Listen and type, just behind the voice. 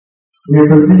We are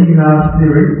continuing our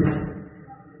series,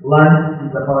 Life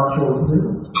is About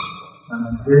Choices,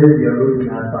 and today we are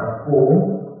looking at part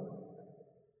 4.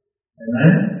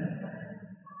 Amen.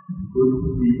 It's good to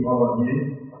see all of you.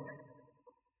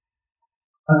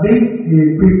 I think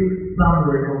a quick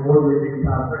summary of what we've been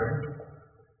covering.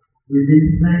 We've been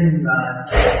saying that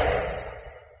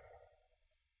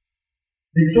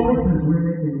the choices we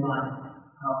make in life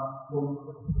have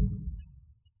consequences.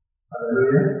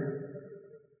 Hallelujah.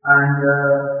 And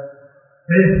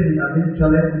basically, I've been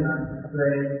challenging us to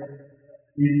say,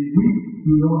 if we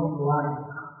do not like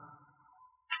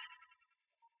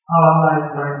our life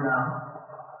right now,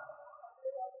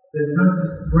 then don't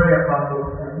just pray about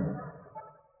those things.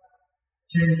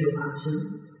 Change your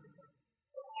actions.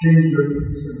 Change your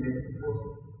decision-making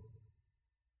process.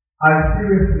 I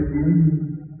seriously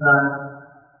believe that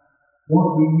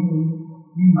what we need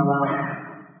in our life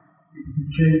is to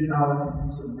change our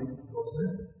decision-making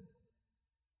process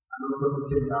and also to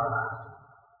change our actions.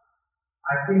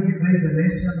 I think if there's a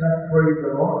nation that prays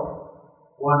a lot,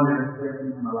 one of them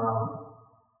is Malawi.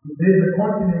 If there's a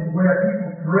continent where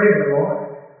people pray a lot,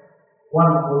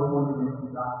 one of those continents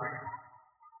is Africa.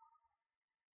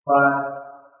 But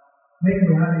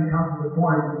maybe we haven't come to the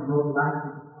point of not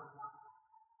liking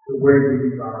the way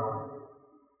we live our life.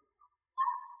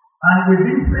 And we've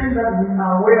been saying that we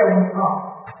are where we are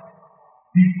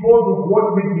because of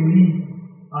what we believe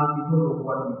and because of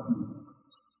what we do.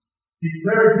 It's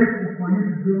very difficult for you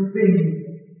to do things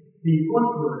in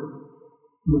contrary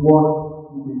to what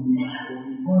you believe or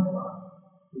in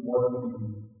contrast to what you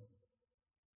believe.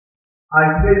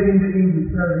 I said in the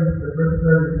English service, the first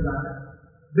service, that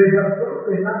there's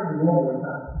absolutely nothing wrong with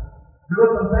us.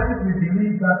 Because sometimes we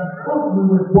believe that because we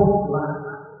were born blind,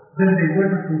 then there's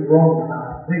everything wrong with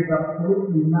us. There's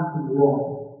absolutely nothing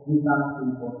wrong with us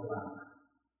being born blind.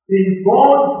 In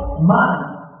God's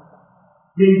mind,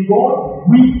 in God's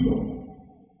wisdom,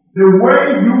 the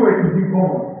way you were to be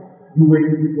born, you were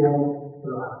to be born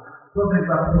blind. So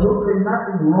there's absolutely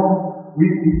nothing wrong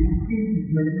with this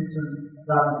individuation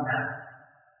that we have.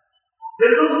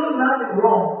 There's also nothing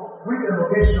wrong with the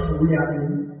location we are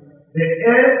in. The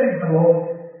earth is the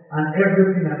Lord's and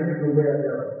everything and everywhere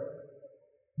thereof.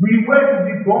 We were to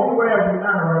be born where we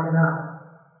are right now.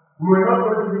 We were not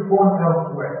going to be born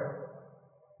elsewhere.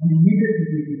 We needed to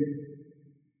be here.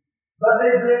 But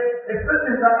there's a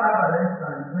statement that Albert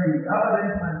Einstein said. Albert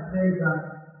Einstein said that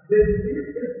the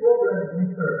significant problems we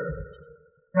face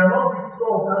cannot be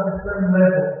solved at the same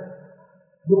level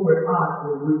we were at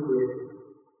when we were.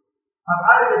 I've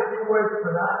added a few words to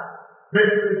that.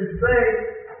 Basically to say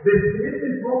the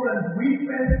significant problems we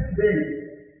face today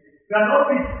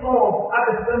cannot be solved at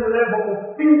the same level of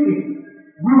thinking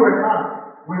we were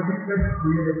at when we first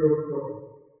created those problems.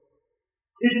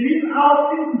 It means our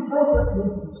thinking process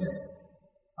needs to change.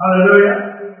 Hallelujah.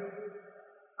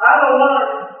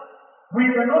 Otherwise, we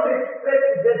cannot expect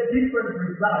to get different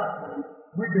results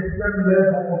with the same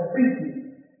level of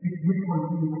thinking if we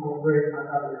continue to operate at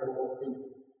that level of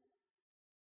thinking.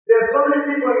 There are so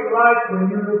many people in life when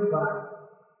you look back,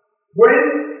 went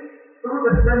through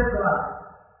the same class,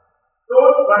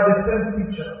 taught by the same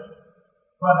teacher,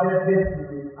 but their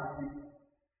destinies are different.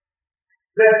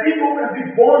 There are people who can be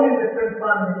born in the same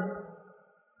family,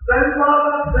 same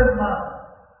father, same mother,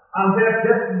 and their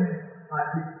destinies are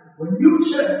different. When you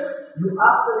check, you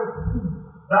actually see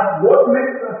that what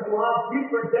makes us to have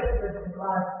different destinies in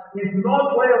life is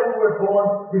not where we were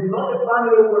born, is not the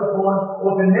family we were born,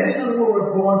 or the nation we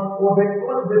were born, or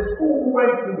the school we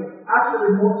went to.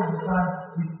 Actually, most of the time,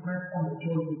 it's based on the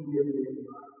choices we have made in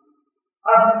life.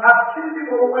 I've seen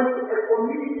people who went to a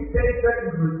community-based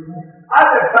secondary school. At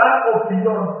the back of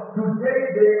beyond, today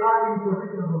they are in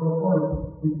positions of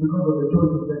authority. It's because of the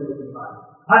choices they made in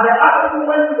life. And the other who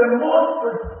went to the most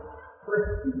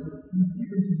prestigious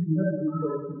institutions in the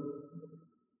world.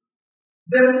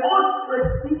 The most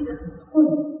prestigious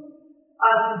schools,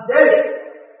 and today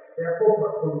they are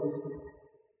corporate from the streets.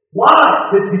 Why?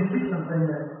 The decisions they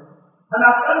made. And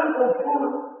I've come to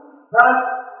conclude that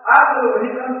actually, when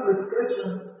it comes to education,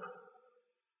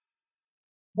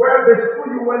 where the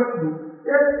school you went to,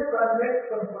 yes, you can make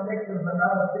some connections and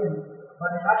other things, but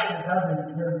it actually doesn't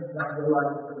determine that your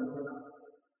life is going to turn out.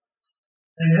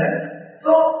 Amen?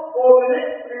 So, for the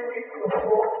next 3 weeks or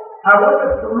so, I want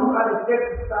us to look at the case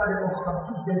study of some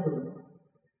two gentlemen.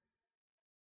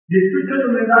 The two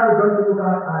gentlemen that we're going to look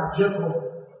at are Jacob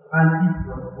and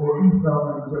Esau, or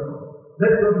Esau and Jacob.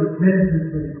 Let's go to Genesis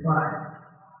 25.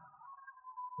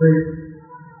 Verse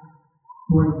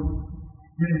 20.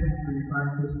 Genesis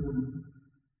 25, verse 20.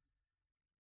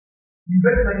 In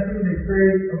verse 19 they say,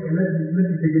 okay, let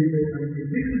me begin verse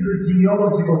 19. This is the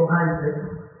genealogy of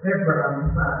Isaac, Abraham's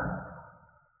son.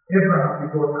 Abraham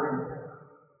begot Isaac.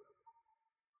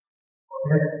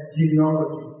 Okay,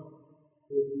 genealogy.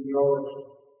 The genealogy.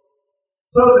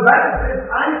 So the Bible says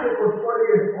Isaac was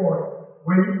 40 years old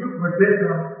when he took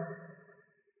Rebekah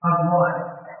as wife,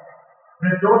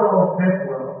 the daughter of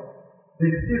Bethuel, the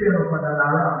Syrian of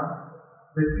Padanaram,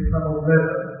 the sister of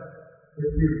Laban, the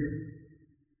Syrian.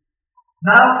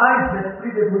 Now Isaac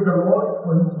pleaded with the Lord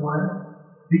for his wife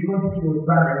because she was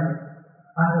barren,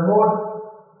 and the Lord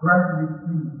granted his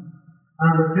plea,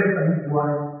 and Rebekah his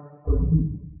wife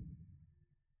conceived.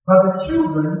 But the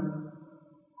children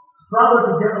struggled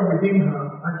together within her,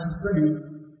 and she said,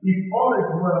 "If all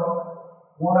is well,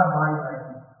 why am I like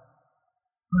this?"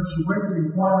 So she went to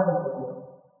inquire of the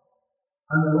Lord,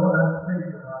 and the Lord had said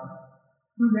to her,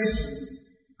 "Two nations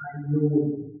are in your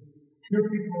womb, two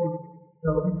peoples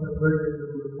shall be separated from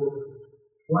your body.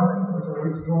 One people shall be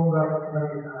stronger than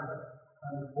the other,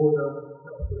 and the other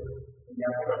shall serve the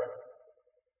other."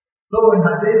 So when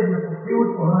her days were fulfilled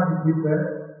for her to give birth,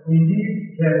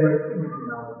 indeed there were twins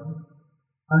in our womb.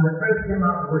 And the first came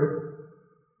out great.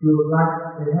 He was like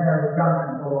the hair of a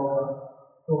garment all over,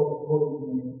 so the called his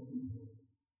name Esau.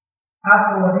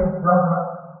 Afterward his brother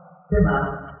came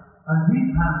out, and his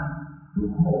hand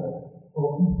took hold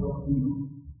of Esau's heel.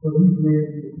 So his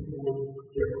name was called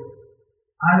Jacob.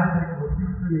 Isaac was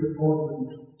 60 years old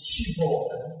when she bore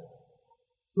them.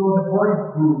 So the boys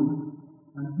grew,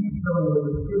 and Esau was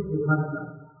a skillful hunter,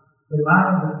 a man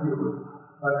of the field,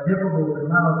 but Jacob was a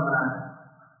man of man,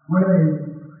 dwelling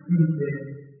in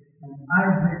things. And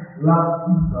Isaac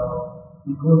loved Esau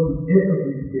because he ate of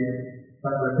his game,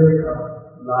 but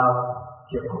Rebekah loved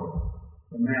Jacob.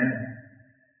 Amen.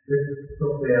 Let's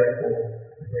stop there for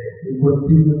today. We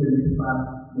continue the next part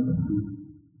next week.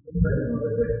 The second of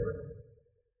the day.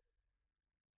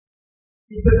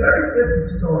 It's a very interesting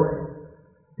story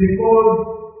because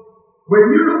when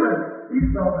you look at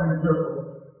Esau and Jacob,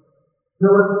 they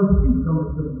were conceived on the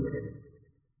same day.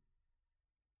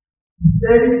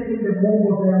 Stayed in the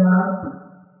womb of their mother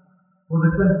for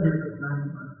the same period of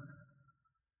 9 months.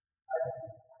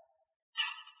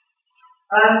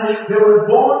 And they were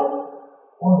born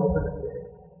on the same day.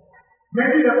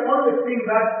 Maybe the only thing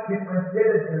that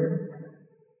differentiated them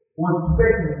was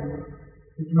seconds,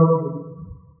 if not minutes.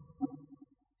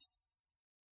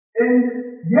 And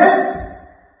yet,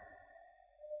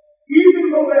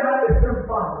 even though they had the same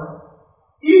father,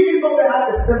 even though they had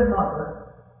the same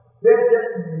mother, their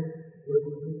destinies were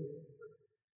different.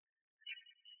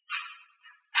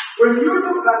 When you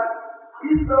look at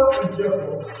Esau and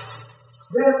Jacob,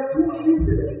 there are two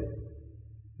incidents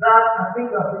that I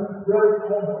think have been very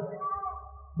common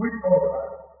with all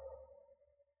of us.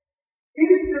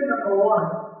 Incident number one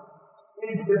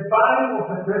is the buying of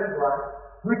the birthright,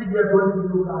 which we are going to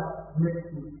look at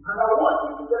next week. And I want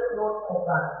you to take note of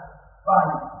that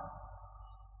buying.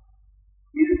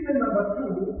 Incident number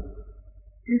two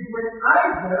is when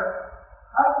Isaac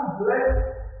had to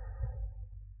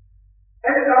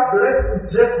ended up blessing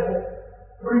Jacob,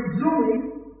 presuming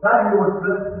that he was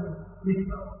blessing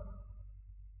Esau.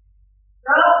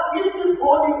 Now, in the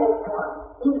body of Christ,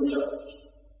 in the church,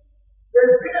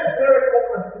 there's been a very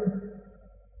common thinking.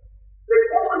 The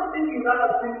common thinking that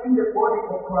has been in the body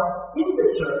of Christ, in the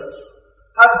church,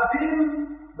 has been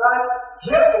that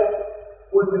Jacob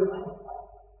was a crook.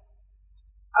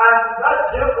 And that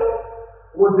Jacob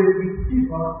was a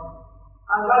deceiver,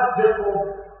 and that Jacob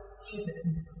cheated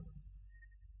Esau.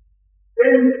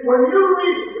 And when you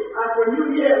read and when you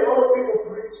hear a lot of people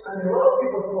preach and a lot of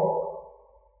people talk,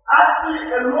 actually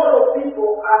a lot of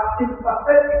people are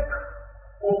sympathetic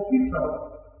of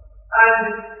Esau. And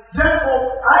Jacob,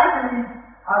 I believe,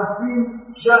 has been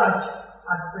judged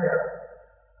unfair.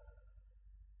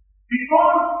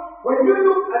 Because when you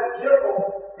look at Jacob,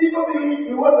 people believe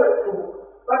he was a fool.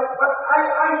 But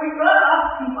I began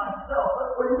asking myself,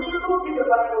 that when we look in the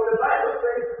Bible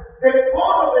says, the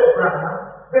God of Abraham,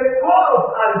 the God of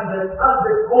Isaac, and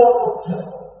the God of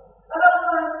Jacob. And I'm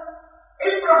like,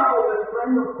 Abraham was a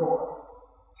friend of God.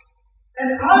 And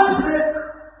Isaac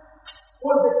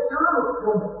was a child of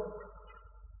promise.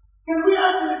 Can we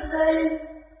actually say,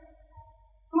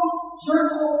 so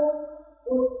Jacob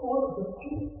was God of the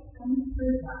people? Can we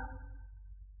say that?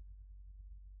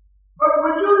 But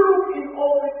when you look in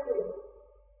all these things,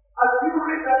 as you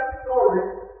read that story,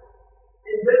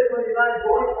 in verse 29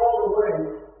 going all the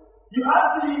way, you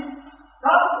actually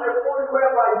come to a point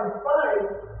whereby you find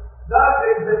that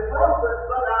there is a process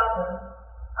that happened.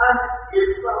 And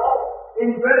Esau, in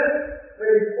verse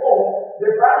 34,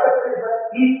 the Bible says that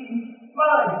he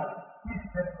despises his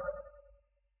birthright.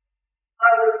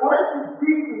 And we're going to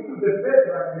dig into the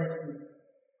bedrock next week.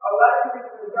 I would like to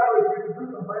encourage you to do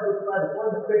some Bible study on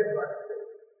the bedrock.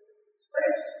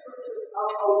 Search scriptures.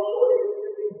 I will show you a few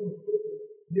things in scriptures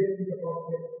next week about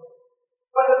bedrock.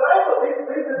 But the Bible,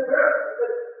 there's a verse that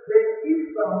says, that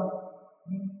Esau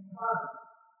despised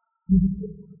his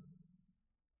bedrock.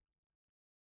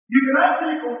 You can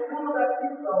actually conclude that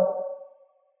Esau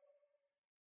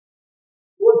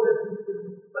was a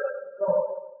disrespectful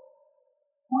person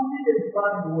who didn't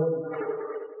value what he did,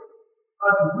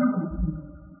 as we will see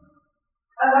this.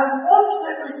 And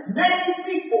unfortunately, many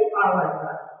people are like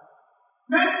that.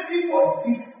 Many people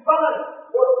despise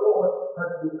what God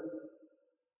has given.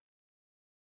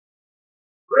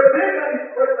 Rebecca is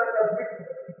pregnant as we can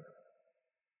see.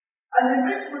 And in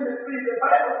verse 23, the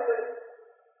Bible says,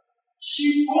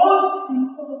 she goes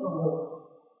before the Lord.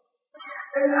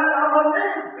 And I'm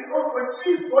amazed because when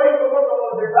she's going to talk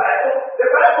about the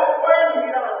Bible pointing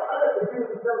it out at the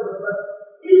beginning tells us that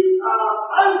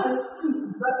Isaac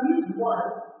sees that his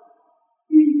wife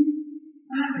is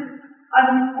married. And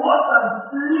he goes and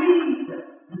pleads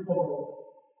before the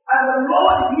Lord. And the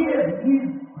Lord hears his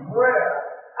prayer.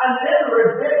 And then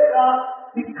Rebecca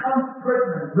becomes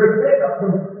pregnant. Rebecca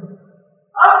conceives.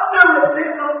 After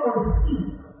Rebecca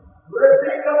conceives,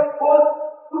 Rebecca goes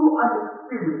through an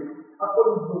experience,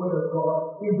 according to the word of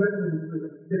God, in verse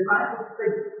 23. The Bible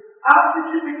says, after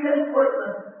she became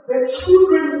pregnant, the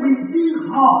children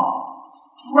within her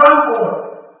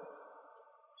struggled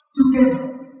together.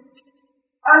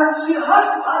 And she had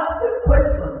to ask the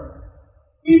question,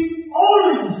 if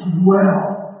all is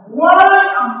well,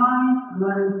 why am I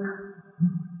like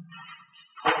this?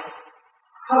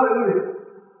 Hallelujah.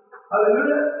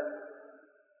 Hallelujah.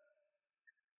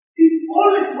 If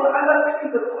all is well, and I think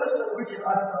it's a question we should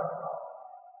ask ourselves.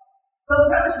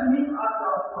 Sometimes we need to ask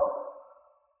ourselves,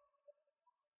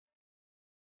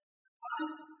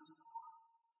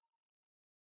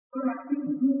 but I think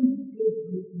doing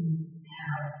everything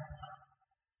else.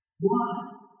 Why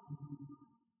is it?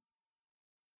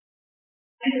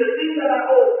 It's a thing that I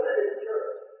always say in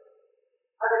church.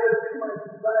 And it has been my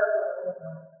desire for a long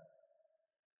time.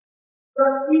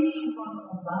 That each one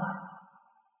of us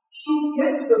should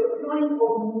get to the point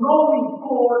of knowing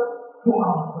God for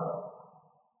ourselves.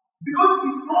 Because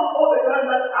it's not all the time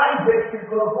that Isaac is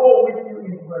going to go with you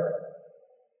in prayer.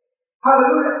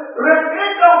 Hallelujah.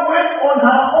 Rebecca went on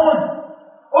her own.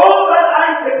 All that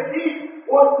Isaac did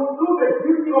was to do the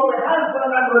duty of a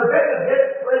husband, and Rebecca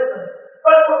gets pregnant.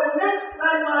 But for the next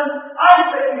 9 months,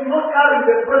 Isaac is not carrying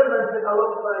the pregnancy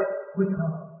alongside with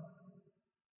her.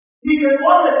 He can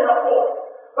only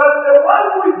support. But the one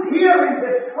who is hearing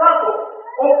the struggle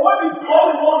of what is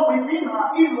going on within her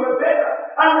is Rebecca.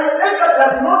 And Rebecca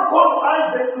does not go to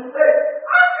Isaac to say,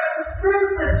 I can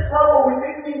sense a struggle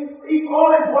within me. If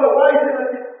all is well, why is it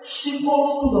like this? She goes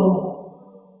to the Lord.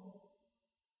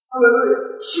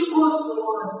 Hallelujah. She goes to the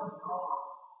Lord and says, God,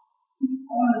 if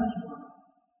all is well,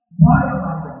 why am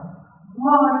I like this?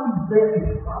 Why is there this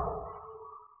struggle?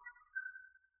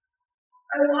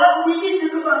 And what we need to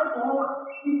do that, God,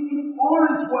 if all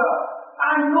is well,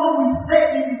 I know we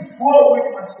say it is well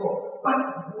with my soul, but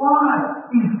why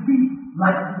is it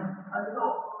like this? And you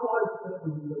know, God is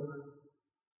faithful in your life.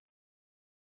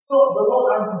 So the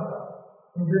Lord answers her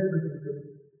in verse 23.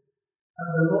 And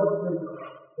the Lord says,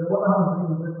 the one I was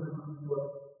reading in verse 23 as well.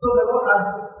 So the Lord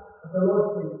answers, and the Lord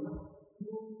says,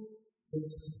 two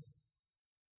patience.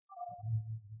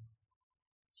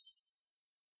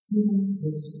 Two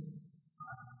patience.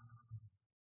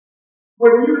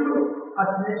 When you look at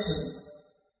nations,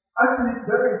 actually it's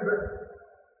very interesting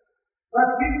that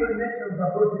different nations have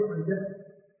got different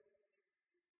destinies.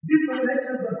 Different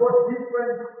nations have got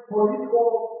different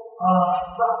political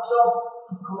structure,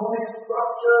 economic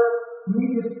structure,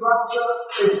 media structure,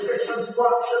 education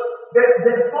structure. There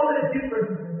are so many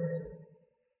differences in nations.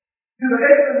 To the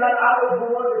extent that others who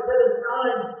want a certain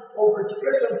kind of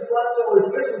education structure or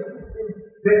education system,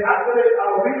 they actually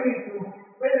are willing to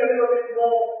spend a little bit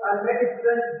more and maybe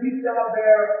send this child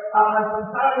there, and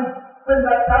sometimes send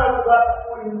that child to that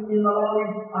school in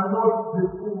Malawi and not the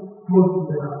school close to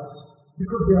the house.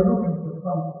 Because they are looking for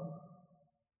something.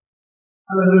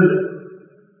 Hallelujah.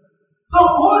 So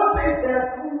God says there are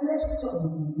two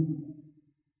nations in you.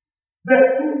 There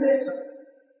are two nations.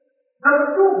 Number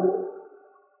two,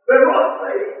 the Lord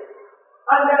says,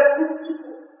 and there are two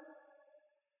people.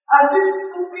 And these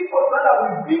two people that are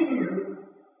within you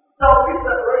shall be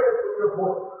separated from your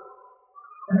body.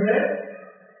 Amen?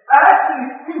 I actually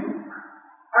think,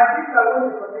 and this I want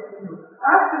to submit to you, I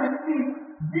actually think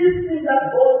this thing that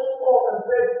God spoke and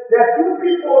said, there are two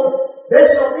people, they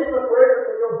shall be separated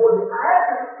from your body. I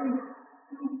actually think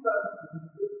still stands to this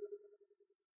day.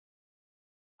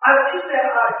 And if there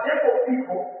are Jacob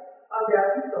people and there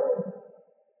are Esau people,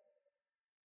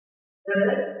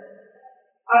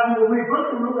 and we're going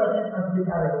to look at it as we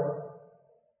carry on.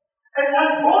 And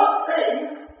God says,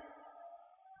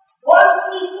 one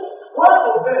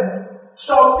of them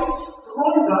shall be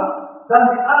stronger than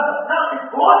the other. Now, if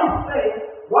God is saying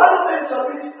one of them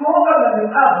shall be stronger than the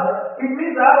other, it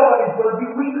means the other one is going to be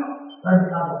weaker than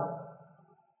the other.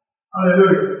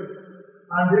 Hallelujah.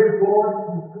 And then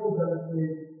God improves and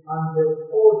says, and the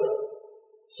older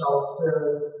shall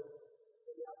serve.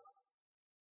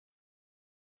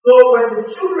 So when the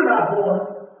children are born,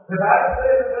 the Bible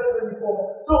says in verse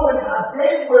 24, so when her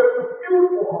days were fulfilled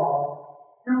for her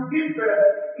to give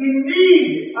birth,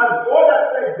 indeed, as God has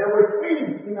said, there were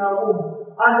twins in her womb.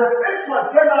 And the first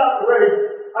one came out red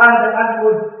and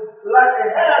was like a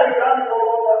hairy coming all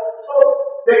over. So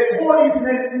they called his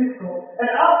name Esau. And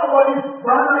afterward, his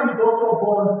brother is also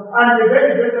born. And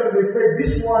then eventually they said,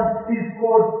 this one is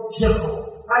called Jacob.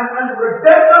 And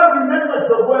Rebecca remembers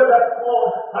the word that God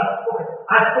had spoken.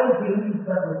 I don't believe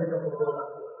that Rebecca forgot that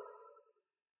word.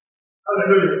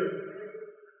 Hallelujah.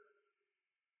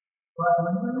 But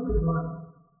when you look at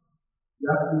one, you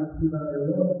have to see that a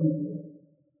lot of people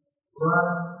run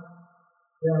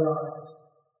their lives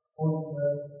on the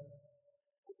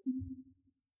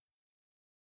business.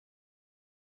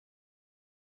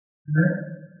 Amen?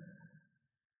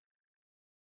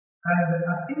 And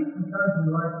I think sometimes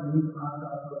in life we need to ask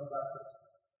ourselves that question.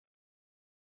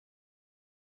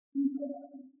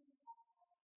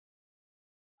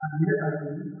 And yet I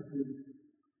believe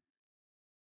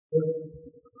what's this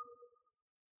thing about?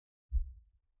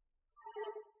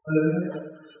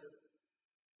 Hallelujah.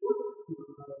 What's this thing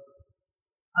about?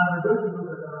 And we're going to look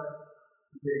at that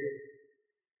today.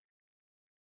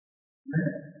 Amen?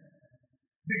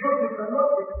 Because we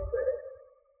cannot expect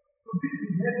to be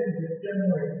behaving the same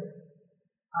way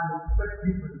and expect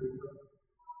different results.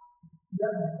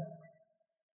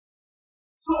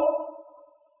 So,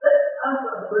 let's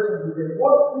answer the question today.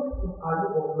 What system are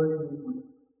you operating with?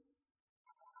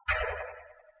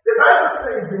 The Bible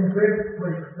says in verse 27,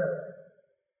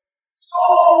 so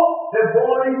the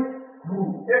boys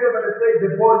grew. Everybody say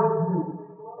the boys grew.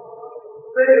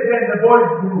 Say it again, the boys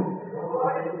grew.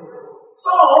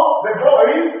 So the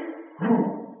boys grew.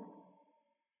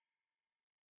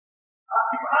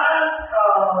 If I ask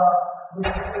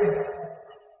Mrs. A,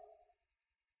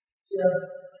 she has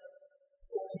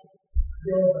four kids.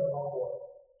 Girls and one boy.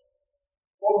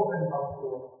 All of them have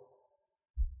four.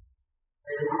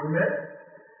 Amen?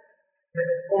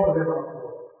 All of them have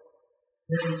four.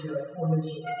 Then she has 4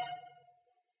 nations.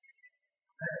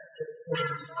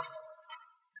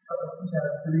 Sister Patricia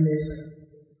has 3 nations.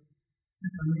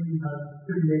 Sister Lily has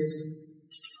 3 nations.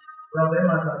 Brother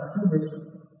Emma has 2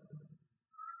 nations.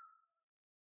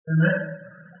 Amen?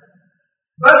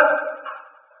 But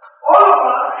all of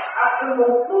us, I can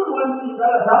conclude one thing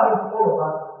that has happened to all of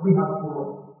us, we have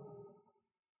grown.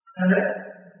 Amen?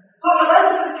 So the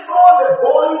Bible says, so the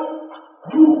boys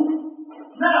grew.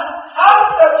 Now,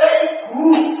 after they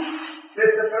grew, the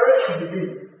separation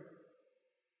begins.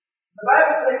 The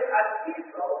Bible says that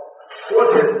Esau was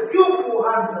a skillful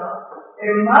hunter, a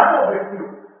man of the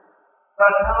field.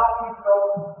 That's how Esau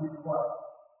is described.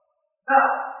 Now,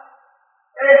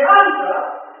 a hunter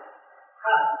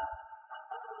hunts.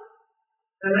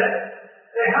 Amen?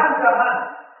 A hunter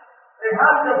hunts. A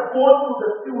hunter goes to the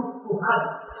field to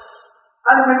hunt.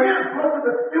 And when he is going to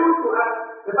the field to hunt,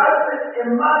 the Bible says a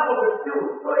man of the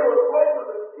field. So he was going to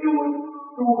the field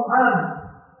to hunt.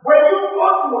 When you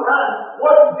go to hunt,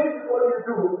 this is what you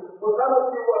do. For some of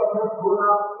you who have not grown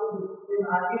up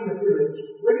in the village,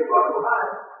 when you go to hunt,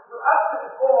 you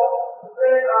actually go to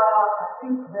say, I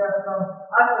think there are some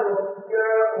antelopes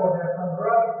here, or there are some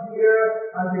rabbits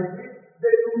here, and there's this.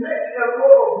 Then you make a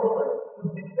lot of noise to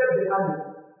disturb the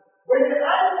animals. When the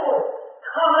animals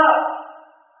come out,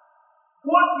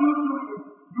 what you do is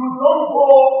you don't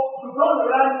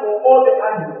run for all the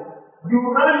animals. You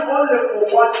run only for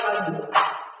one animal.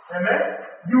 Amen?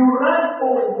 You run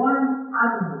for one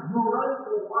animal. You run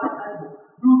for one animal.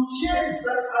 You chase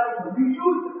that animal. You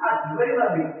use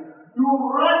adrenaline. You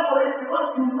run for it because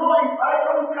you know if I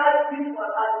don't catch this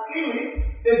one and kill it,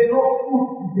 there's no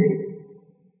food today.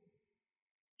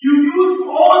 You use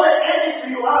all the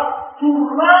energy you have to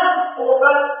run for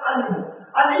that animal.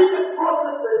 And in the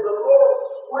process, there's a lot of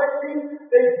sweating,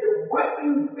 there's the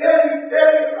working very,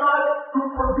 very hard to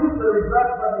produce the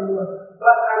results that you want.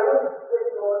 But I want to tell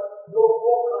you, Lord, your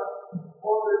focus is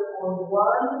always on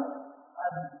one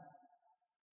animal.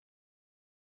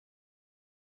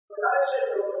 But I check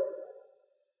your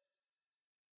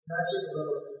Magic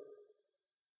love.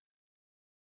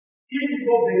 Even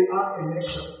though they are a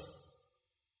nation,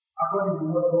 according to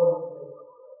what God is saying,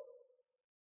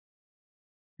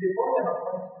 they only have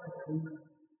one strength.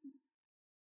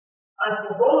 And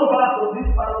for all of us on this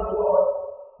part of the world,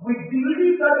 we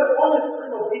believe that the only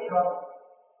stream of income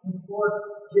is what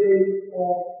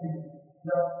J-O-B,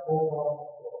 just over.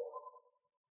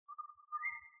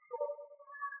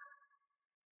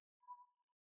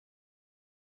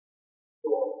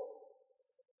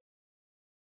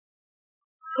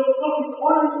 So it's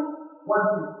only one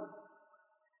thing.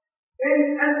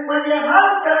 And when your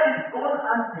hunter is gone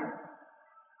hunting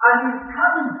and he's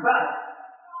coming back,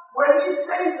 when he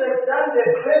says he's done the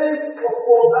best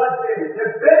for that day, the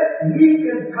best he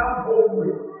can come home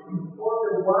with is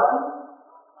only one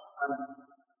hunting.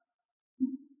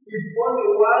 Is only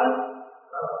one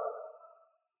salad.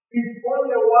 Is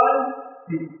only one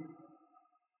thing.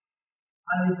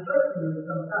 And interestingly,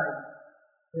 sometimes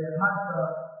the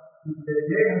hunter, if the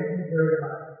day has been very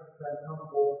hard, can come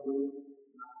home with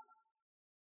nothing.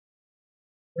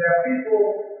 There are people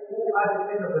who at the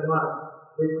end of the month,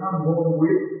 they come home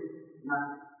with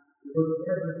nothing. Because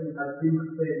everything has been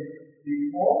spent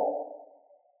before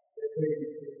the day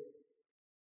is paid.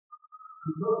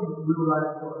 It's not in real life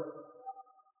stories.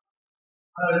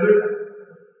 Hallelujah.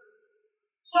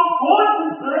 So God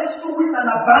will bless you with an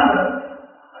abundance,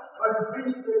 but you bring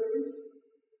it to extinction.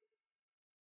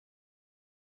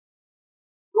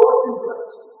 God will bless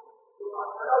you. So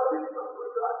I'll bring some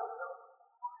good life.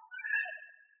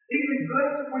 He will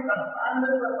bless you with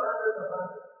abundance. But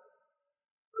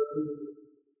He will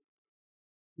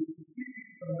keep it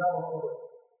from now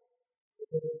onwards.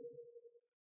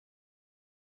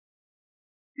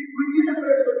 If we need a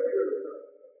person here,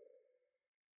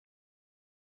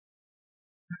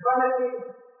 the funny thing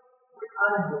with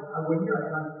animals, and when you are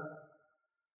hunting,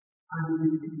 and you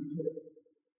will keep chase,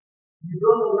 you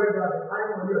don't know whether the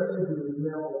animal you are chasing is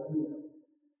male or female.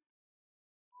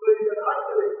 So you can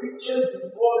actually be chasing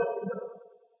all the female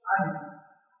animals,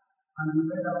 and you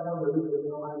end up wondering if the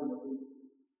male animal is.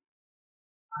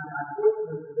 And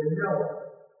unfortunately, the male ones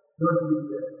don't live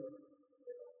there.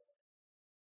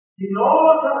 In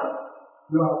all time,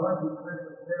 you are going to face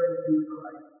a very big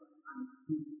crisis, and it's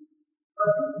this. But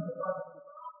this is the part of it.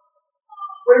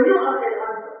 When you are a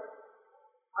hunter,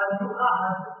 and you are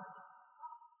hunting,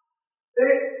 the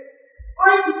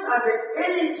strength and the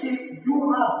energy you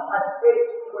have at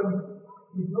age 20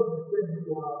 is not the same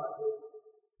you have at age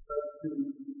 60. That's still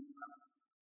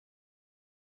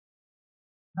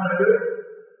hallelujah.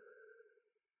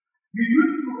 You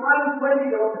used to run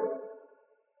 20 kilometers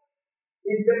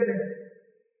in 10 minutes.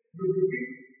 You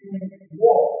begin to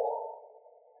walk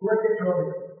 20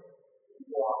 kilometers.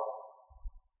 Wow.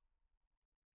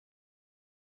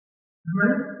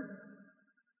 Amen?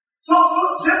 So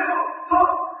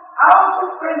our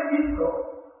good friend Esau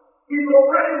is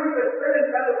operating with the same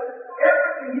kind of system.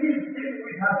 Everything he is dealing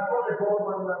with has only got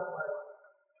one side.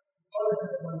 It's only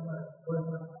just one side.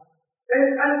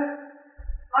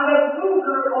 And as we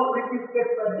carry on with this case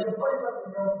study, you find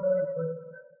something else very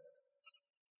interesting.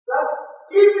 That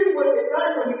even when the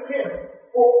time when he came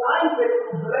for Isaac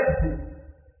to bless him,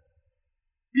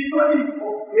 he told him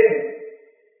of game,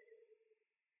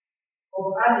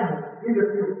 of animals in the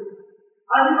field.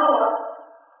 And you know what?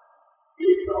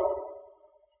 Esau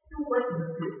still went to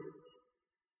the field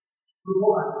to go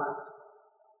and hunt.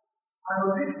 And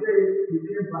on this day, he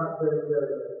came back very,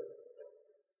 very late.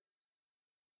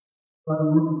 But we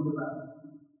wouldn't do that.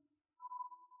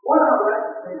 What I would like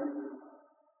to say is this.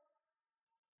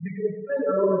 You can spend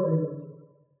a lot of energy,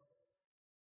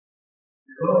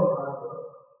 a lot of hard work,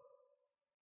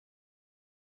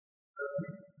 but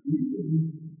you need to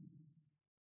use it.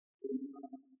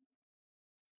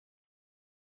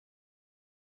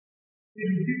 It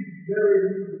will give very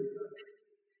little results.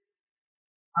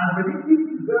 And when it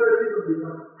gives you very little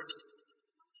results,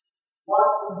 what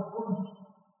conclusion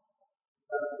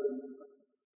that will.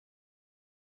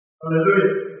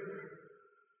 Hallelujah.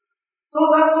 So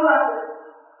that's what happens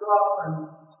to our friend.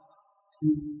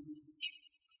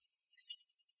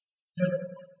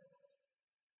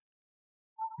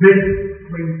 Verse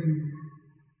 20.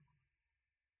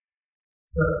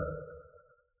 So,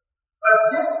 but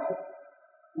Jacob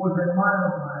was a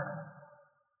mild man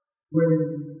when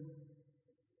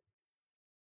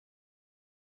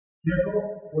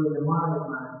Jacob was a mild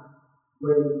man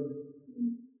when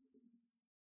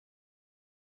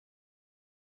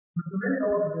the next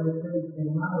article says a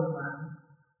mild man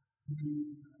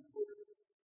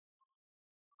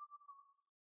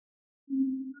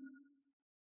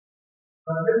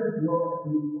but let me walk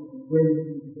through when he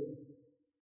is.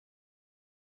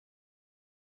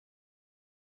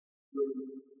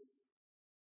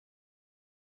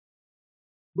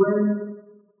 When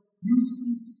you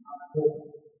sit at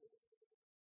home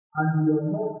and you are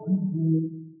not busy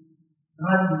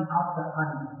running after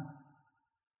animals,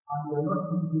 and you are not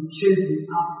busy chasing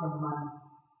after money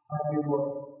as we work,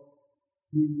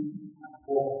 you sit at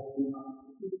home, you are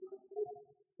sitting at home,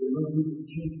 you are not busy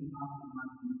chasing after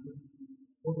money, you just sit.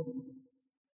 What do you do?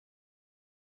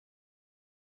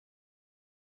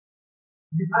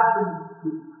 You actually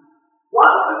do. One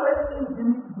of the best things you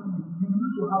need to do is you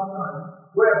need to have time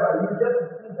whereby you just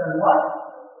sit and watch.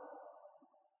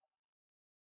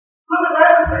 So the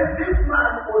Bible says this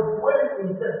man was dwelling in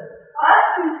debt. I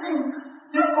actually think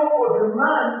Jacob was a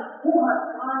man who had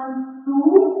time to.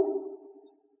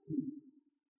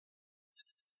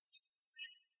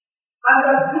 And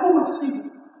as you will see,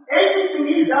 anything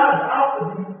he does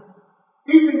after this,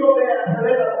 even though they are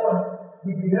later on,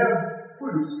 he behaved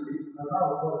foolishly, as I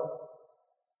would call it.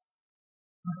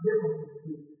 But Jacob was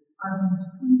good. And you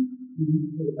see the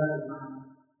history of that man.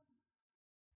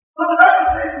 So the Bible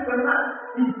says he's a man,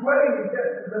 he's dwelling in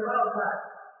debt, he's a man of man.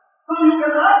 So you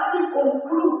can actually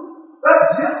conclude that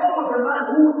Jacob was a man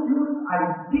who would use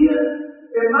ideas,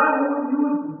 a man who would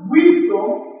use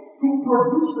wisdom to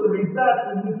produce the results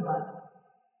in his life.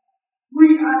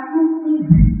 We are too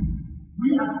busy. We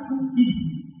are too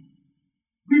busy.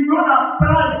 We don't have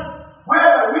time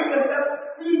where we can just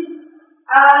sit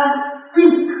and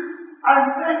think and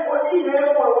say, where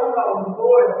am I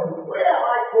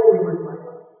going with my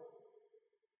life?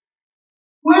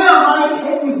 Where am I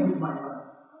heading with my life?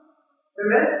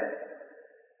 Amen?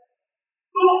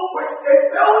 So when a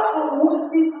person who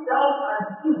sits down and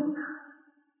think,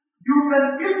 you can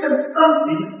give them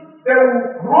something, they will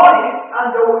grow it and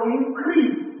they will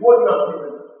increase what you have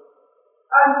given them.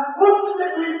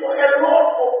 Unfortunately for a lot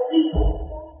of people,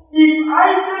 if I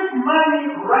take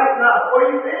money right now, or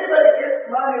if anybody gets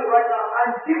money right now and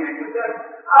give it to them,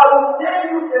 I will tell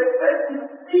you the first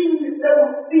thing they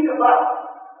will think about.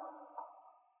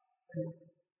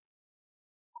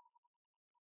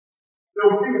 They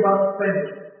will think about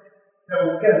spending. They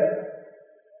will get it.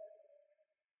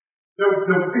 They'll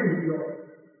finish it all.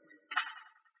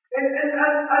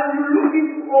 And you look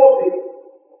into all this.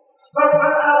 But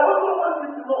I also want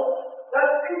you to know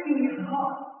that thinking is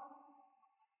hard.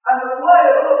 And that's why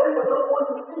a lot of people don't want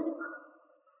to think.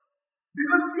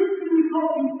 Because thinking is not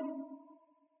easy.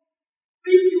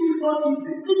 Thinking is not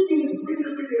easy. Thinking is really,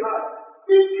 really hard.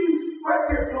 Thinking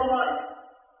stretches your mind.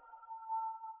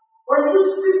 When you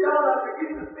sit down and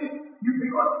begin to think,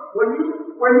 because when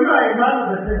you are a man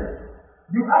of the tennis,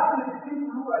 you actually begin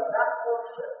to look at that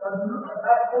concept, and you look at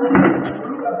that concept, and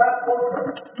you look at that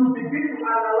concept. You begin to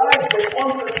analyze the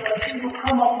concept until you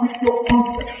come up with your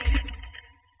concept.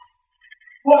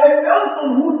 For a person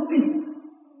who thinks,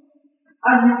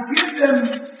 and you give them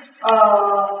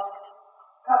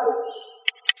cabbage,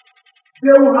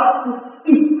 they will have to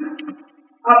think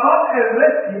about a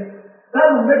recipe that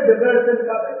will make the very same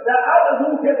cabbage. There are others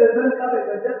who get the same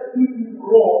cabbage and just eat it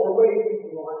raw the way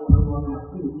it is on their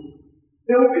food.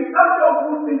 There will be some of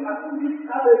who think, I think this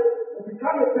cabbage will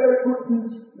become a very good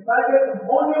dish if I get some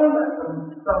onion and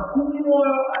some cooking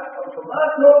oil and some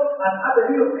tomato and add a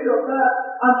little bit of that.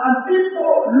 And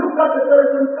people look at the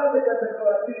very same cabbage and they go,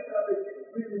 this cabbage is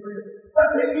really, really. So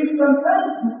if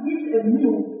sometimes you eat a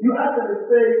meal, you actually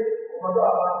say, oh my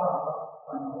God,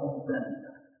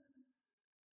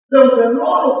 there was a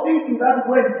lot of thinking that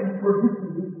went in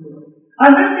producing this meal.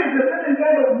 And then there's a certain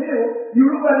kind of meal, you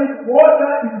look at it,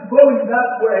 water is going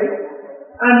that way,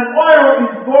 and oil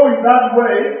is going that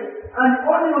way, and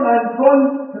onion has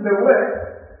gone to the west,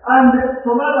 and the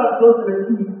tomato has gone to the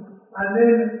east, and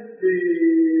then the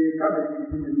cabbage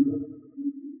is in the middle.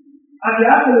 And they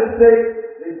actually say,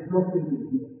 there's nothing in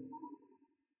here.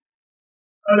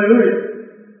 Hallelujah.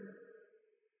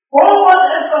 All what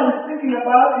Esau is thinking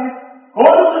about is, go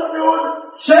to the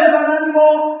field, chase an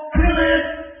animal, kill it,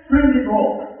 bring it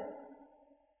home.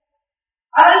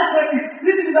 Isaac is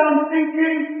sitting down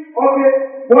thinking, okay,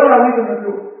 what are we going to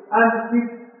do? And if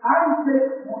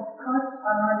Isaac would catch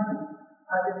an animal,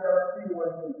 I can guarantee you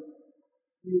one thing.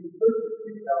 He is going to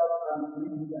sit down and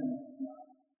bring it and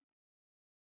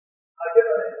I'll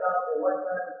give an example. One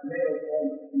time, male was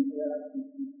born in there at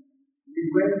 16. We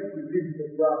went to visit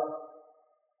a brother.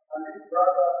 And this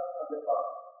brother has a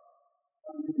father.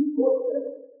 And when he got there,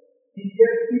 he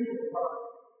gave each of us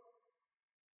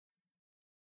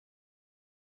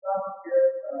some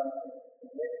years and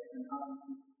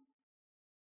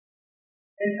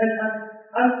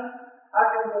I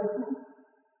can conclude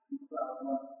this class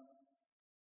one.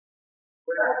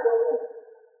 When I go home,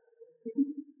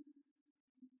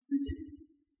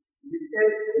 we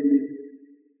ate a meal,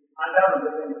 and that was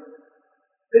the thing.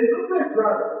 There is also a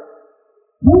brother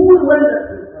who went at the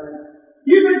same time,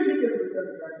 even chicken at the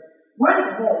same time, went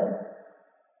home,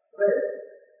 read,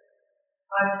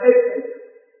 and ate eggs,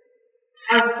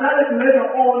 and started later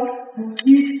on to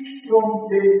eat from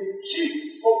the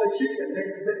cheeks of the chicken,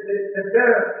 the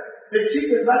birds, the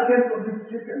chicken that came from this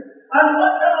chicken. And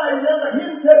one time I remember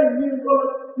him telling me,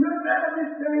 God, you remember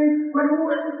this day when we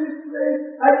went to this place,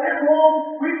 I came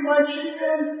home with my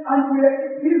chicken, and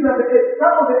these are the eggs.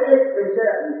 Some of the eggs they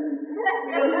share with me.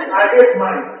 I ate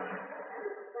mine.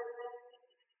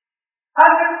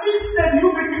 And the mistake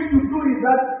you begin to do is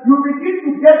that you begin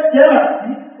to get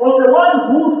jealousy of the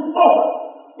one who thought,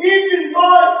 even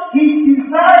though he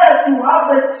desired to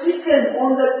have a chicken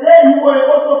on the day you were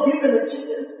also given a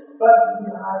chicken, but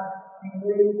he had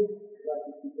delayed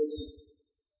gratification.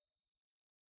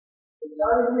 The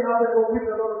challenge we have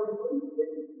with a lot of people is that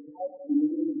it's not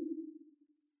delayed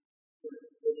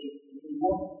gratification. We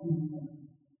want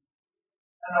insight.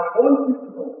 And I want you to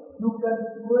know, you can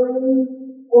pray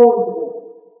all you want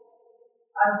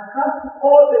and cast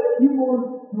all the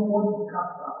demons you want to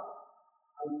cast out,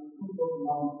 and still don't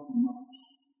amount to much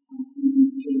until you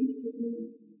change the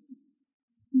name.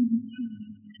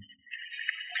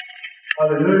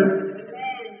 Hallelujah.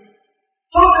 Amen.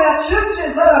 So there are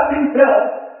churches that have been built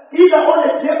either on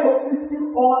a Jacob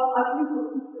system or an Israel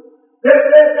system. There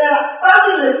are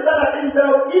families that have been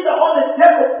built either on a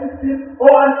Jacob system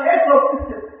or an Esau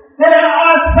system. There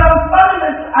are some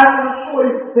families, I can assure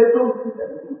you, they don't see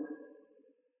them think.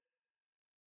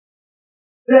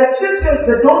 There are churches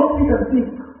that don't see them think.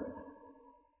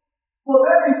 For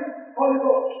them is Holy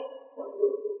Ghost.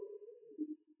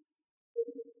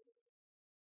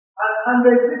 And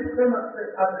there is this famous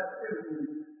saying, as a spirit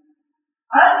leads.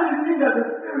 I actually think as a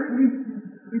spirit leads is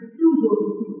refusal to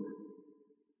think.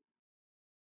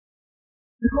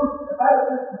 Because the Bible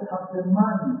says we have the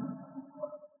mind.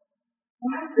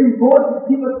 Why can God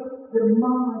give us the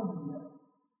mind?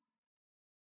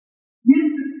 He's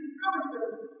the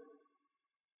spirit,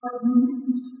 but you need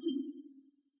to sit.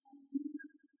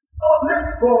 So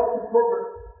let's go to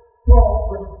Proverbs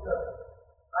 12:27.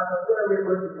 And that's where we're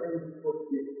going to end for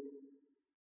today.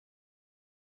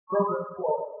 Proverbs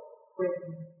 12:27.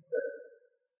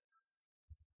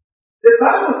 The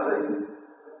Bible says,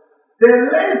 the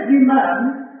lazy man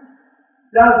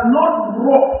does not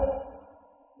roast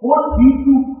what he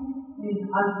took in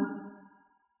hunting,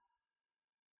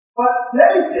 but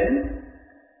diligence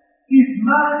is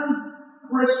man's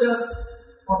precious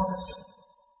possession.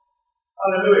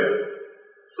 Hallelujah.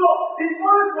 So it's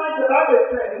almost like the Bible is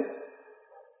saying,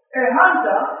 a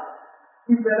hunter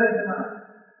is a lazy man.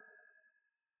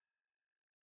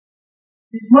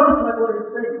 It's almost like what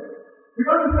it's saying.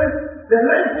 Because it says, the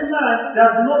lazy man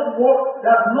does not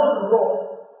roast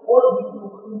what he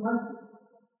took in hunting.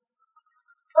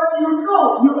 But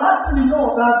you actually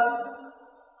know that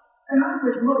a hunter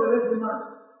is not a lazy man.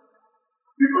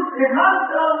 Because a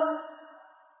hunter,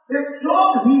 the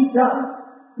job he does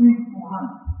is to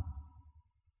hunt.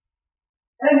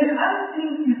 And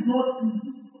hunting is not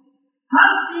easy.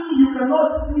 Hunting, you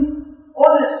cannot sit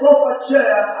on a sofa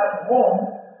chair at home,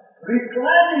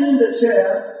 reclining in the chair,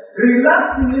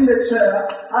 relaxing in the chair,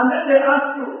 and then they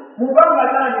ask you,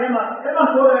 Mubanga Emas,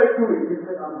 what are you doing? You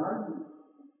say, I'm hunting.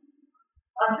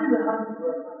 Until the hunting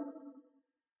right now.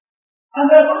 And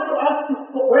they're going to ask you,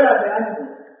 so where are the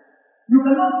animals? You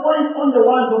cannot point on the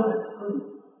ones on the screen.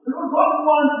 Because those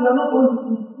ones you are not going to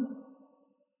eat them.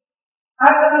 I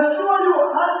can assure you,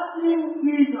 hunting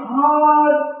is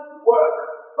hard work.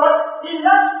 But in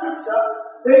that scripture,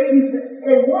 there is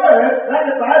a word that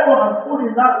the Bible has put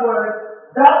in that word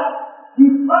that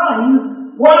defines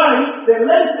why the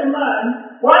lazy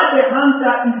man, why the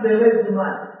hunter is a lazy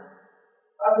man.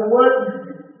 And the word is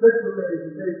this. Let's look at it.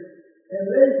 It says, a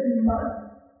lazy man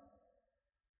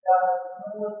does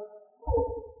not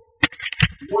roast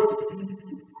what he took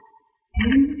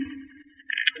in.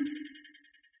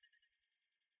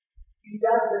 He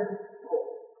doesn't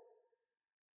roast.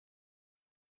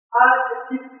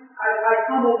 I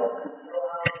come over to your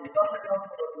house, something comes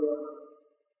over to your house,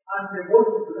 and they want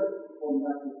to bless you on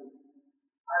that day.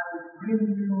 And they bring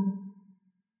you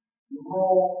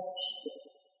raw chicken.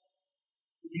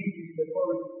 It is the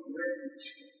called roasted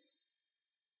chicken.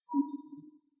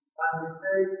 And they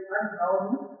say, and now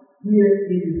here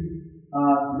is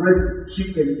roasted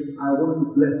chicken. I want to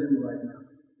bless you right now.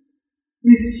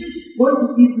 Is she going to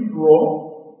eat it raw?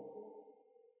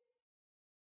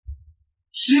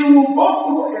 She will go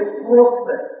through a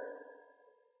process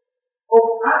of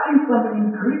adding some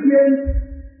ingredients.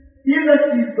 Either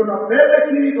she's going to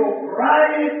barbecue it or fry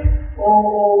it,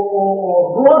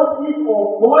 or roast it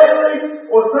or boil it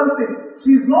or something.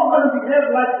 She's not going to behave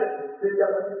like the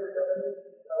Japanese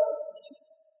sushi.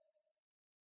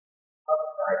 I've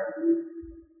tried to do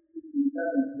this in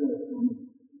doesn't flow for me.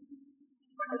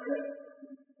 Okay?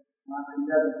 It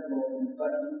doesn't flow for me.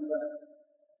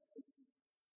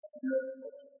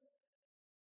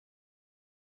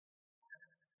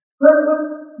 But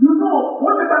you know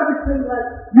what the Bible says, like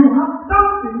you have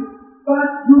something,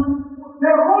 but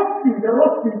the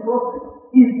roasting process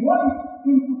is what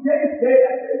in today's day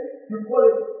and age you call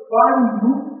it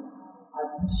value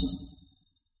addition.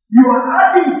 You are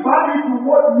adding value to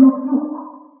what you took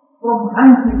from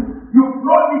hunting. You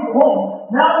brought it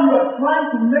home. Now you are trying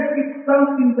to make it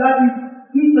something that is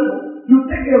eatable. You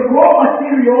take a raw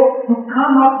material to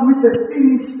come up with a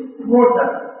finished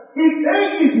product. If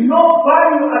there is no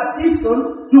value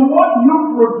addition to what you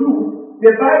produce,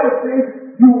 the Bible says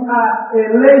you are a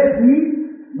lazy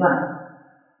man.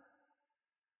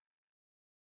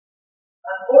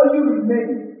 And all you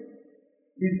remain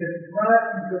is a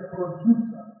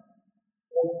producer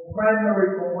of primary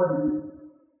commodities,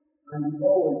 and you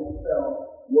always sell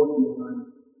what you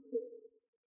want.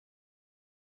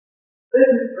 Let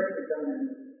me break it down a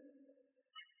little.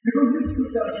 Because this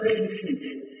scripture is very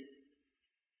simple.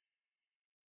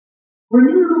 When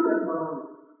you look at Malawi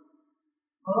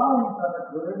is an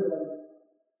agrarian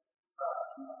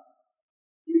society.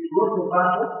 We grow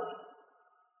tobacco,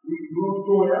 we grow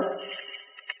soya,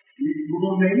 we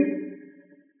grow maize,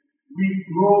 we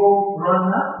grow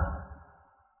groundnuts,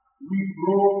 we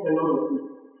grow a lot of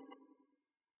things.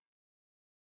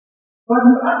 But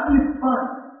you actually find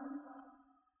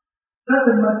that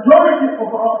the majority of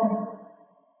our people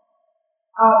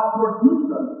are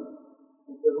producers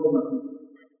of the raw material.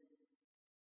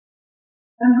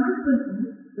 And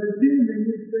recently, there's been in the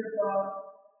newspaper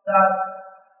that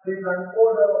there's an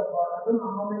order of, I don't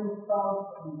know how many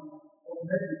thousands of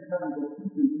metric tons of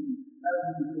PPEs that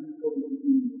will be exported to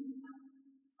India.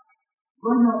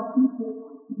 Right now, people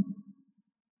are busy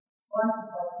trying to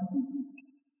have PPEs.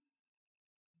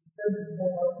 You send it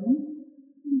over to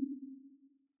India.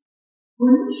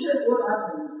 When you check what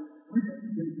happens with the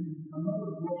PPEs, I'm not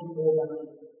going to go through all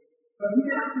that. But we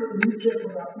actually when you check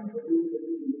what happens with the PPEs.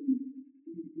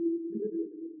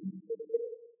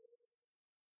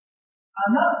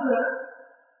 Another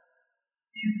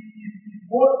is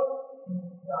what in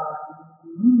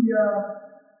India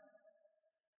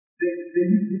they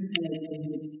use it for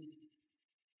meat.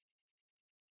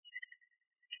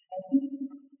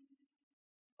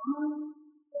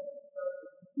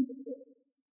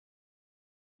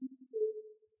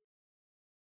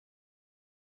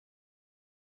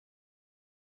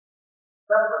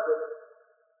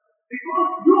 Because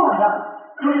you are that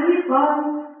when we buy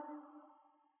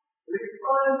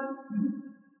refined beans.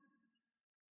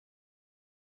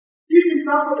 Even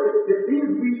some of the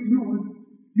things we use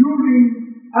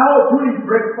during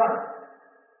breakfast,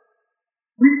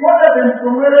 we order them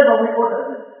from wherever we order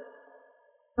them.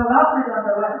 South Africa and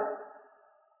the like.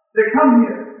 They come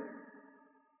here.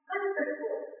 That's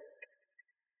excellent.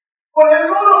 For a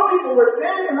lot of people, when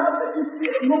they have the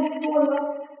issue of no soil,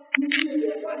 you see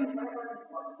their body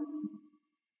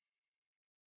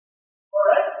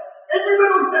alright?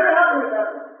 Everybody was very happy with that.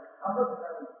 I'm not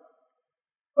happy.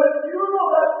 But you know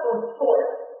that from soya,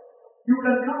 you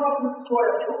can come up with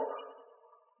soya milk.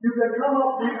 You can come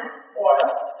up with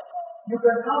oil. You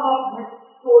can come up with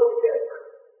soy cake.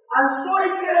 And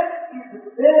soy cake is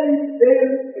very,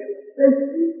 very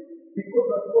expensive because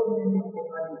that's what we use for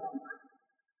animal food.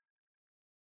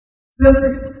 Same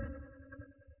thing.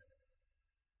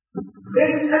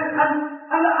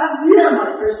 And here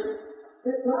my question.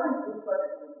 The guys who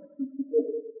started producing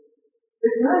together,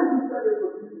 the guys who started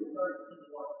producing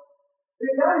seed oil, the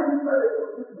guys who started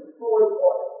producing soy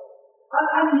oil,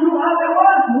 and you are the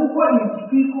ones who go in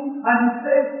Chicago and you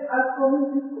say, as for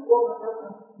me, this will go and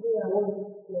I want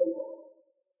this soy oil.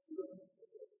 Because it's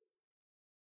the best.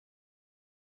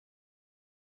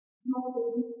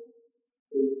 Nobody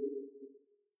is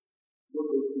what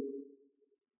they do.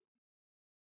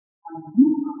 And you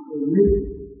have to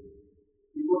listen.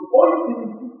 Because all you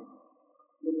can do,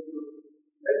 let's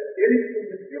get it from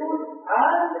the field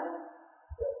and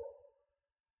sell.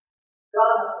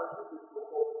 God produces for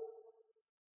all.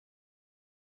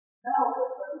 Now,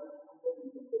 let's try to compare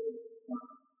this and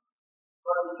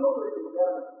but the chocolate is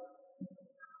Ghana.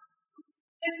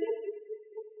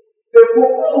 The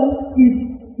cocoa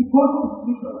it goes to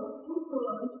Switzerland.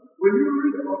 Switzerland, when you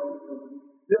read about Switzerland,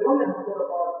 they only have thought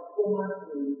about 4 months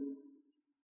a year.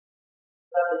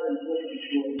 That they can go to the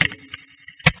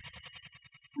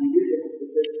and give them the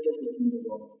best chocolate in the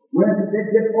world. Where did they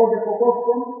get all the cocoa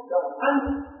from?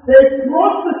 And they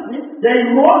process it,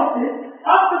 they roast it.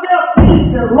 After they have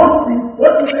finished the roasting,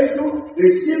 what do? They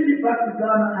ship it back to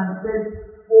Ghana and sell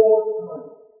 4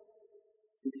 tons.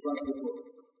 It's what they do.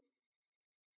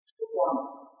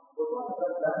 But what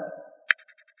about that?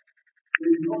 There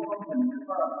is no company as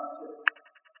far as I'm sure.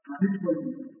 At this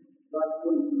point, that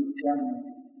quality is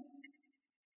Ghana.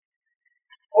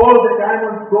 All the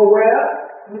diamonds go where?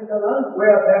 Switzerland,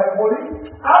 where they are polished.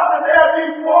 After they have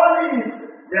been polished,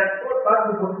 they are sold back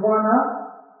to Botswana.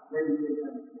 Then they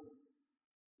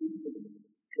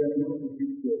are not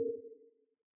produced there.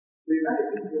 The United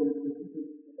Kingdom produces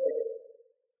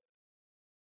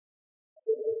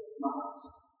much.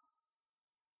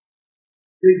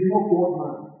 There is no gold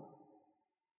mine.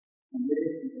 And there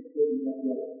is a gold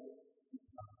mine.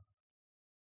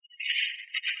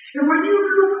 And when you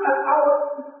look at our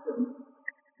system,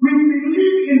 we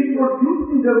believe in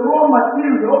producing the raw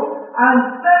material and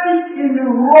sell it in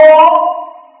raw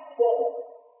form.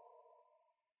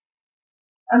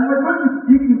 And we're going to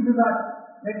dig into that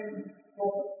next week.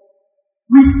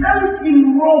 We sell it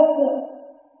in raw form.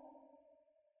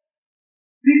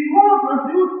 Because as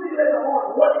you see later on,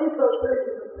 what Esau says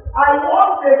is, I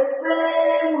want the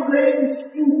same race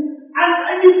too.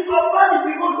 And it's so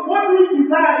funny because what we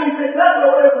desire is exactly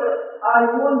whatever. I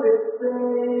want the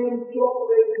same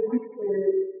chocolate with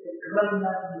a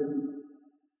granite in the middle.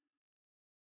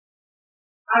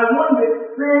 I want the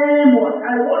same one.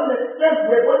 I want the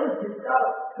same. We're going to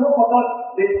talk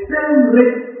about the same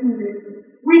race in this.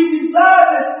 We desire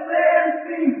the same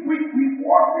things. We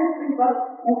want these things that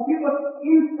will give us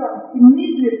instant,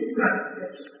 immediate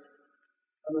gratification.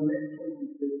 And the next choice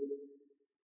is this.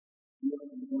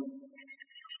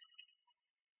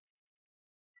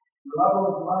 The Bible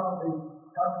is one of the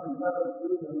countries that is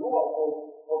doing the law of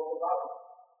the Bible.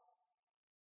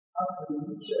 After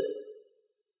the church,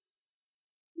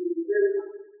 it is very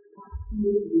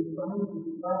fascinating to find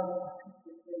the Bible at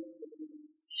 50%.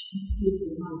 He said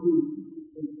the Bible is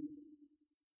 60%.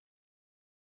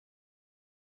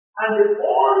 And the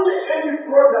only end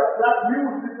product that we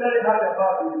would be very happy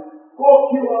about is go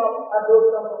queue up at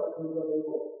those companies in the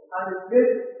neighborhood. And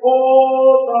get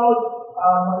all those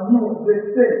manure, the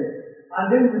stems, and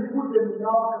then we put them in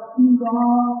our finger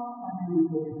and we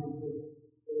go to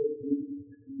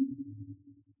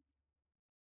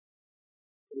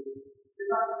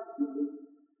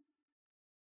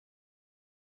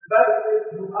the Bible says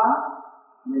you are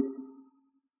lazy.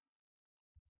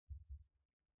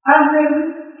 And the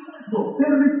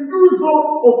refusal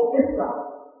of Esau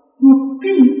to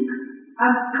think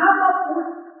and come up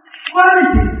with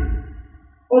strategies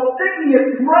of taking a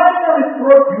primary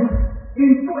produce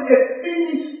into a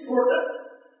finished product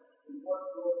is what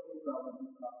God is about.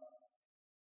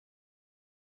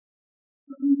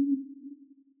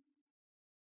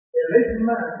 A lazy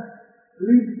man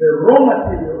leaves the raw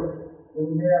materials in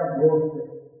their roasted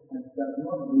and does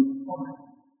not refine.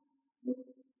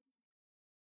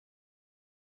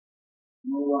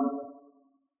 No one.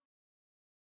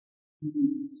 He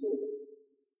is sold.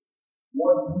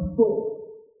 What he sold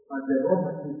as a raw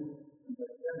material and the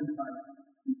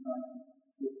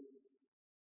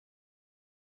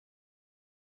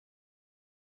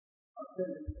I'll tell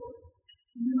you the story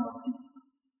and then I'll teach.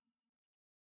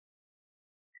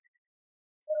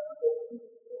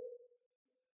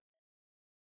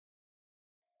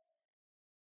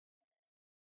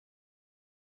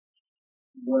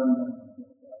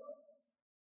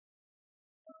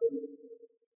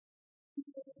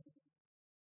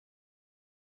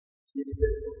 He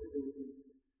said,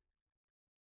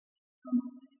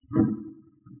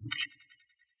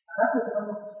 after some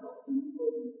of the shops, he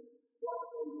told me, what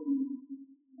are you doing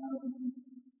now?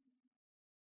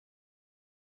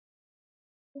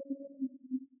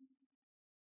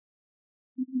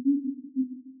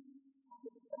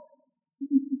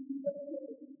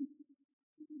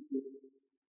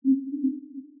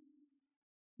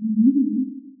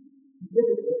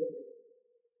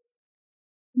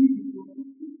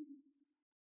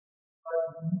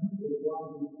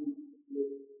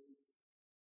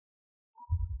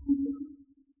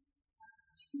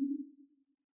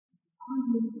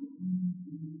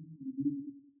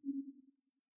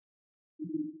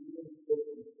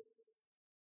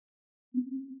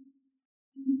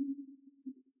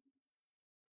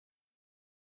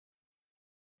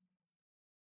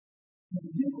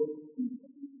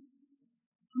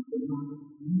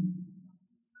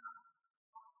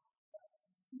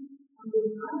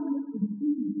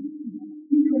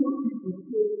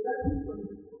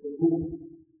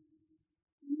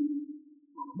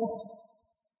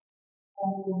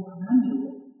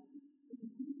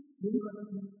 look at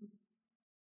the history.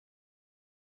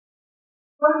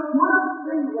 But what I'm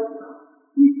saying right now,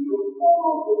 if you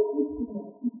follow the system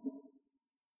of Islam,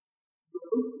 you're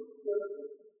going to serve the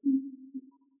system of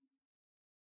people.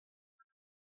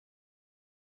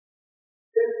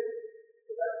 Then,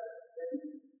 that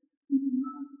system is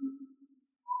not used.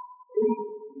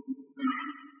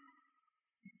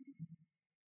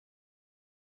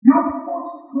 Your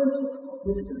most precious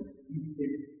possession is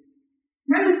death.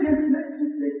 Diligence makes you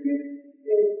take a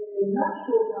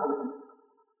natural talent,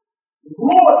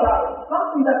 raw talent,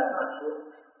 something that's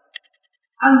natural,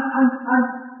 and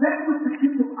then you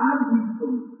begin to add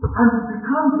wisdom, and it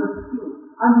becomes a skill,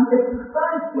 and you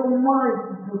exercise your mind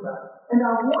to do that. And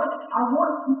I want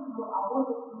you to know, I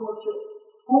want us to know, church,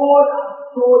 God has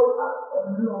told us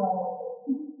a lot of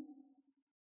things.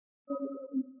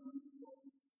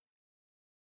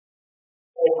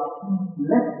 Or have been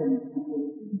left them to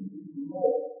continue to do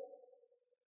more.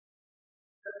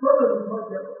 The problem is not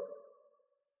there.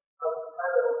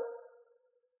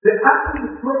 The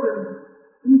problem is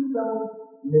Esau's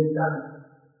mentality.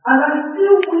 And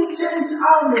until we change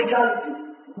our mentality,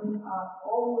 we are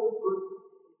always going to be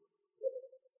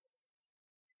slaves.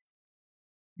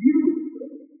 You will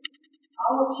serve.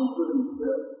 Our children will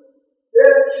serve.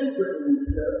 Their children will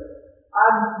serve.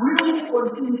 And we will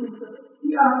continue to serve.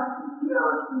 DRC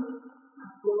has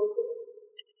gone there.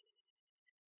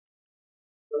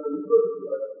 But when you go to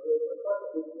DRC, there's a part of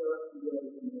the DRC where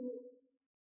you know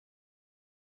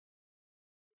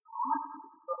it's hard to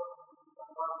do something with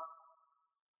someone.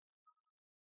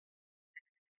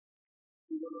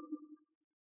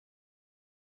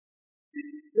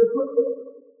 It's difficult.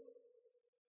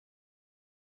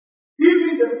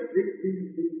 Even the thing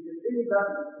that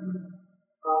is used is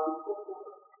called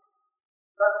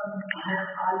that means to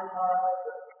have iPads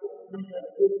and phones and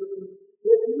everything.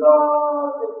 The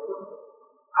largest producer.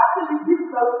 Actually, this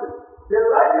person, the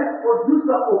largest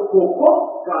producer of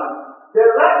cocoa, Ghana. The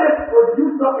largest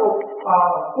producer of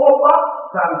copper,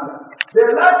 Zambia. The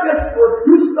largest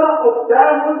producer of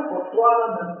diamond,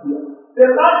 Botswana, Namibia. The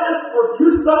largest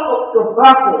producer of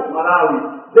tobacco,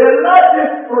 Malawi. The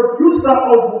largest producer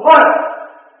of oil.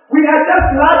 We are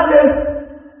just largest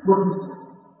producers.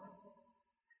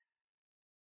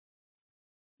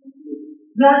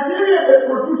 Nigeria, they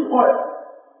produce oil.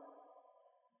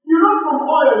 You know, from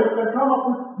oil, you can come up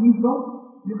with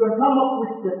diesel, you can come up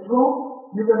with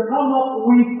petrol, you can come up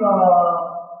with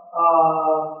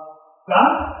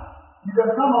gas, you can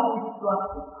come up with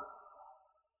plastic,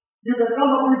 you can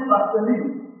come up with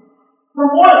Vaseline. From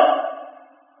oil,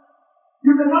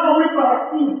 you can come up with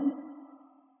paraffin.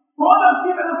 God has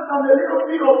given us a little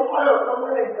bit of oil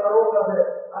somewhere in Garoga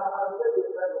there. I'll tell you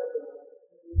that.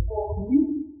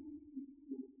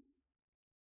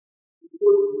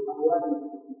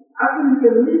 Actually, you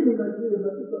can live in Nigeria in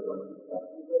a sister country.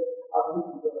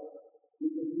 You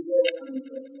can do that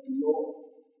and no.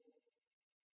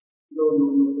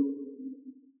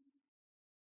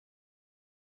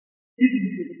 It is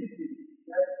electricity.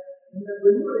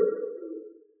 When you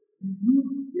use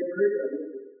generators,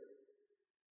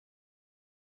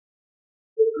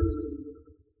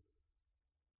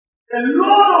 a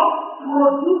lot of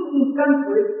producing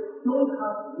countries don't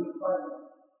have refineries.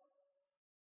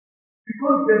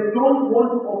 Because they don't want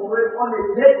to operate on a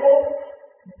Jacob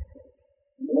system.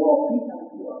 More people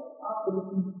to us after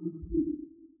looking to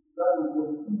seeds that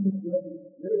will continue just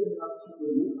raising up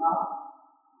children who are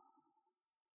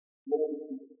more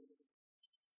people.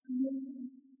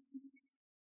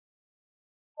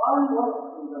 One of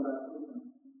the things that I think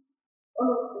one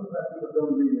of the things that people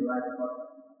don't really like about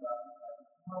this is that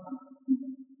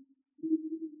we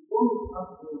always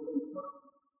ask ourselves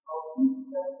first, I'll see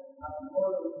that I'm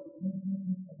always doing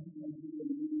this and this and this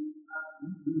and this, and we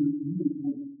do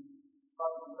good.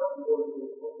 Pastor MacDuff always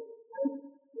says, okay,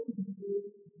 what did you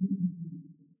say?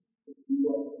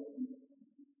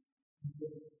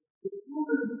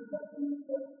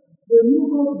 When you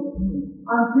go to him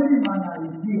and tell him an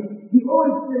idea, he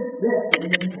always says there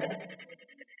and then else.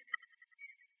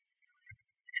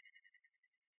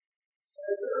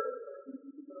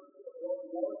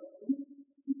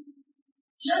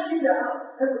 Check in the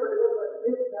house, everybody was like,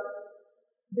 this down.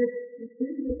 They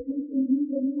think the person needs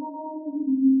a no.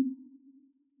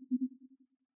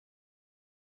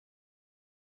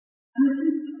 And I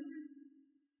see,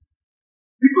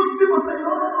 because people say,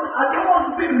 no, I don't want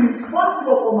to be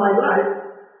responsible for my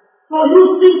life, so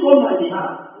you think on my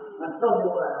behalf and tell me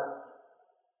what I have.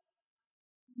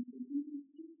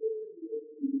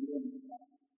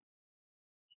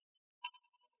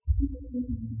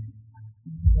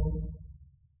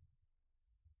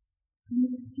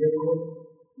 Jacob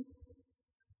system.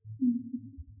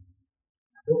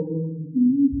 I don't want you to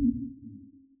miss this.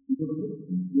 Because next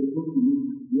week we are going to look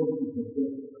at what is the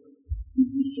death of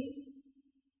vision.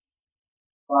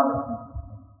 Father, please,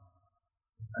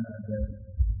 and I bless you.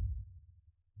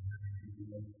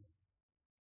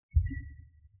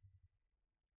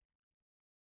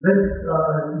 Let's,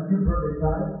 if you've heard the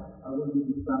time, I want you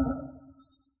to stand up.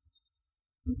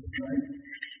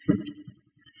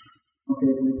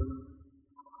 Okay,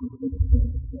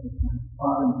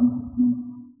 Father, in Jesus'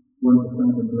 name, we want to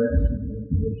thank and bless you and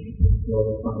worship and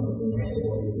glorify the name of the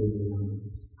Lord in the name.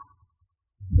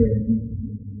 Pray in Jesus'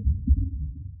 name.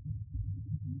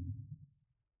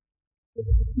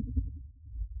 Yes.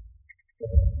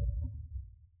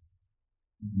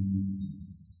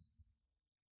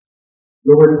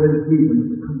 Your word says, "Give and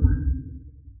it's comfort."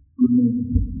 Good name.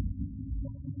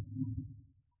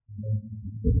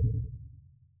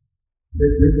 Say,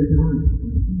 take the time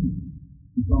and see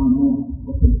if our mouths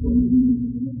open for you in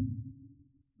the name.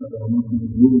 But I will not be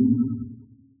ruling now.